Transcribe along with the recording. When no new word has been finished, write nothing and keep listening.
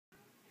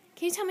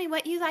Can you tell me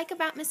what you like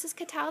about Mrs.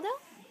 Cataldo?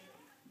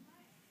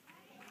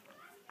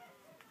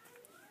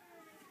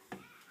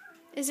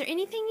 Is there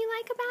anything you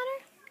like about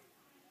her?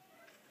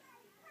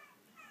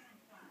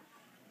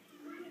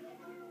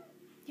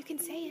 You can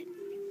say it.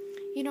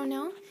 You don't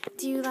know?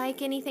 Do you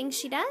like anything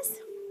she does?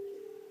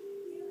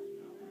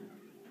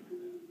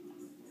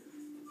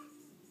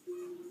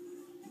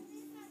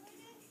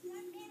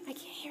 I can't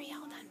hear you.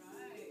 Hold on.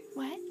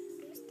 What?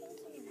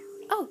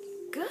 Oh,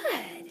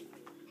 good.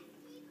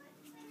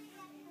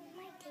 It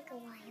might take a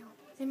while.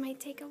 It might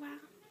take a while.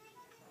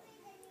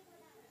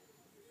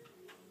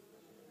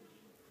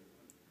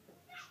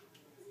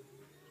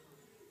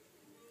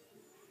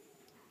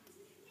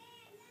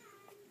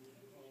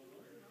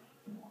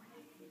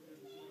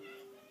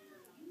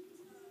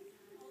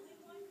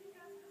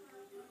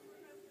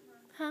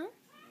 Huh?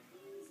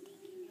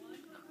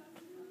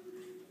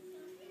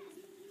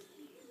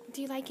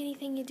 Do you like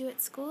anything you do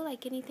at school?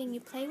 Like anything you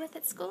play with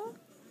at school?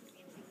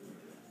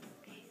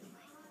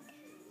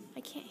 I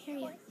can't hear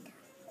you.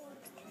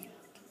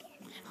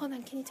 Hold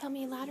on, can you tell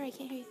me louder? I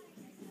can't hear you.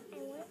 I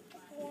want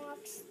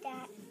blocks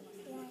that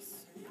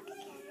was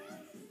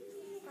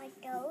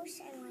like those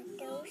and like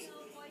those,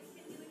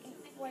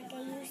 like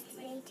I used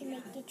today to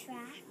make the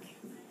track.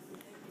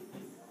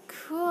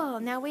 Cool.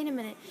 Now wait a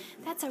minute.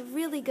 That's a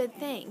really good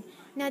thing.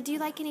 Now, do you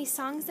like any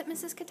songs that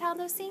Mrs.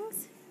 Cataldo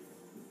sings?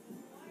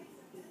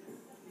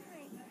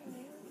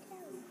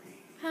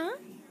 Huh?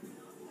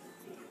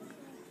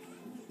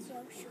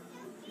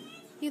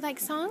 You like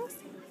songs?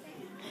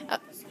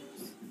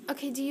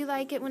 Okay, do you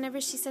like it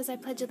whenever she says I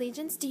pledge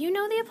allegiance? Do you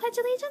know the Pledge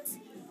Allegiance?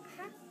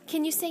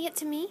 Can you say it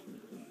to me?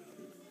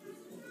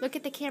 Look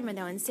at the camera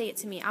though and say it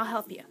to me. I'll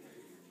help you.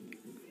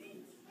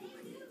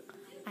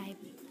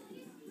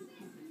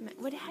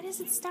 How does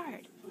it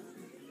start?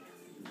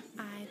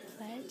 I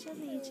pledge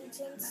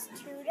allegiance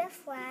To the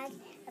flag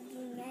of the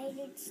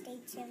United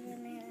States of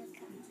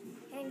America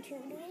and to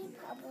the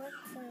republic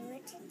for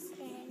which it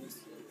stands.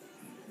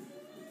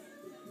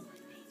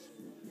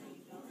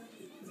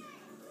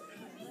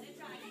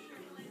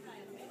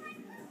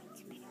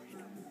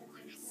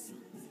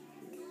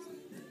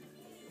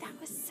 That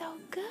was so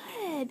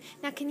good.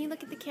 Now can you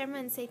look at the camera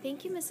and say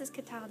thank you, Mrs.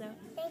 Cataldo?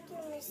 Thank you,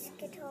 Miss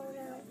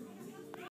Cataldo.